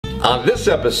On this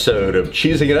episode of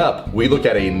Cheesing It Up, we look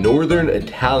at a northern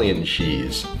Italian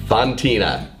cheese,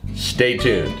 Fontina. Stay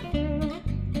tuned.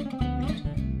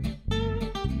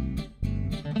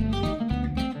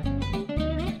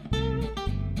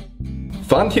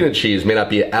 Fontina cheese may not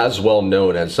be as well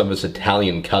known as some of its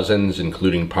Italian cousins,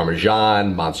 including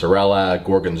Parmesan, mozzarella,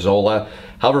 gorgonzola.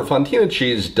 However, Fontina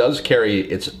cheese does carry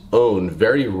its own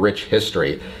very rich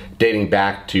history, dating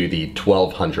back to the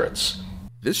 1200s.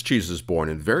 This cheese is born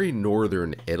in very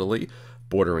northern Italy,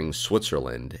 bordering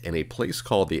Switzerland, in a place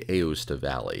called the Aosta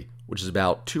Valley, which is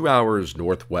about 2 hours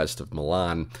northwest of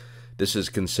Milan. This is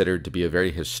considered to be a very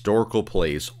historical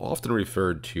place, often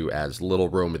referred to as Little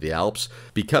Rome of the Alps,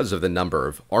 because of the number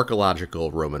of archaeological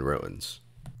Roman ruins,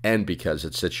 and because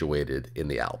it's situated in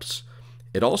the Alps.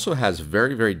 It also has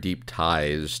very, very deep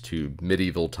ties to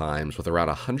medieval times, with around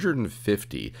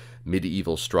 150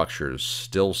 medieval structures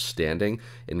still standing,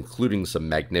 including some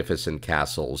magnificent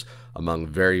castles among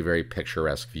very, very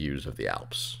picturesque views of the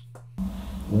Alps.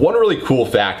 One really cool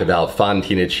fact about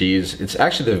Fontina cheese, it's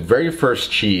actually the very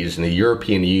first cheese in the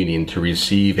European Union to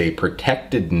receive a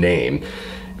protected name,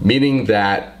 meaning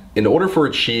that in order for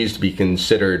a cheese to be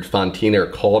considered Fontina or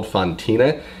called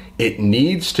Fontina, it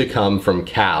needs to come from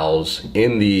cows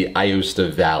in the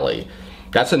Aosta Valley.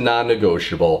 That's a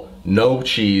non-negotiable. No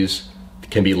cheese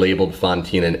can be labeled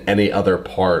Fontina in any other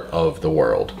part of the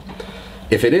world.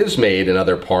 If it is made in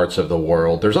other parts of the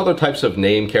world, there's other types of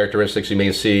name characteristics you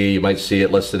may see. You might see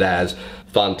it listed as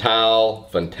Fontal,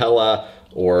 Fontella,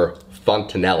 or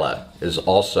Fontanella is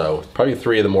also probably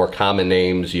three of the more common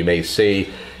names you may see.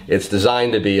 It's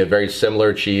designed to be a very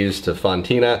similar cheese to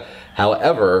Fontina.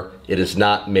 However, it is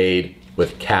not made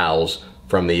with cows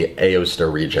from the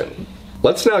Aosta region.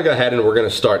 Let's now go ahead and we're going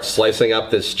to start slicing up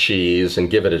this cheese and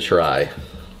give it a try.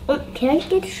 Can I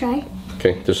get a try?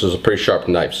 Okay, this is a pretty sharp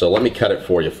knife, so let me cut it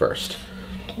for you first.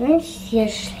 Can I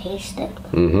just taste it?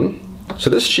 So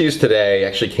this cheese today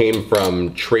actually came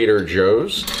from Trader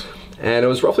Joe's, and it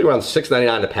was roughly around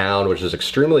 $6.99 a pound, which is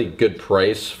extremely good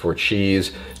price for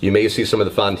cheese. You may see some of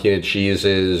the Fontina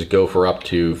cheeses go for up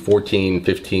to $14,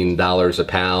 $15 a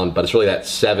pound, but it's really that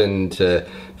 $7 to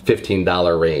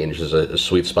 $15 range is a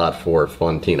sweet spot for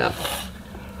Fontina.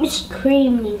 It's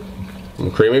creamy.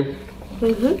 Creamy?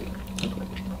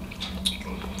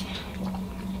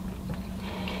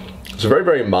 It's a very,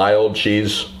 very mild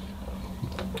cheese.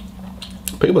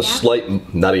 Maybe with slight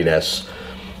nuttiness.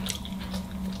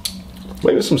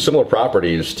 Maybe some similar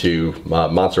properties to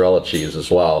mozzarella cheese as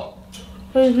well.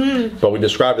 But we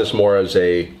describe this more as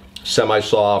a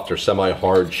semi-soft or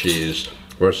semi-hard cheese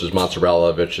versus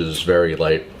mozzarella, which is very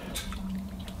light.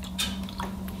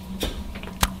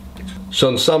 So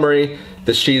in summary,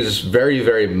 this cheese is very,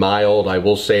 very mild. I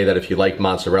will say that if you like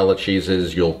mozzarella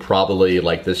cheeses, you'll probably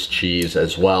like this cheese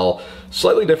as well.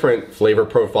 Slightly different flavor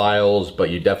profiles,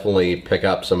 but you definitely pick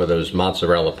up some of those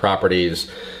mozzarella properties.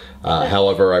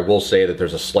 However, I will say that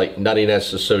there's a slight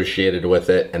nuttiness associated with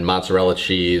it, and mozzarella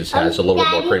cheese has a little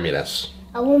bit more creaminess.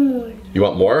 I want more. You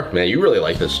want more? Man, you really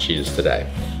like this cheese today.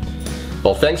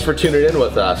 Well, thanks for tuning in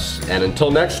with us, and until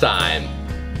next time,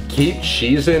 keep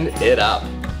cheesing it up.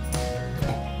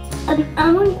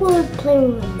 I want to go play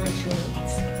with my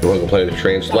trains. You want to go play with the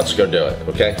trains? Let's go do it,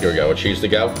 okay? Here we go, a cheese to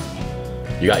go.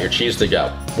 You got your cheese to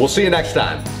go. We'll see you next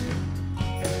time.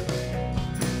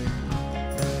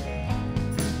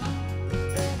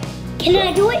 Can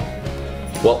I do it?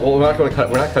 Well, we're not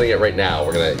cutting it right now.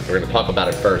 We're gonna talk about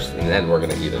it first, and then we're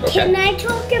gonna eat it, okay? Can I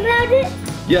talk about it?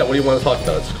 Yeah, what do you want to talk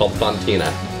about? It's called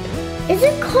Fontina. Is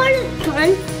it called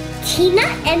Fontina?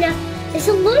 And it's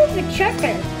a little bit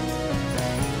sharper.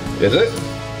 Is it?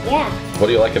 Yeah. What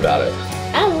do you like about it?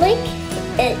 I like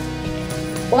it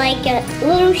like a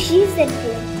little cheese and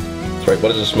That's right. What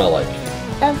does it smell like?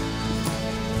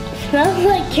 smells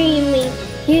like creamy.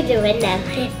 You do it now.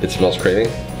 It smells creamy?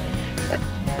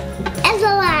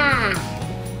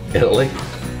 Italy. Italy?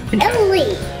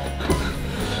 Italy.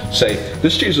 Say,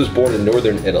 this cheese was born in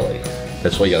northern Italy.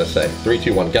 That's what you gotta say. 3,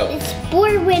 2, 1, go. It's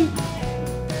born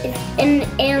in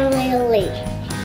Italy.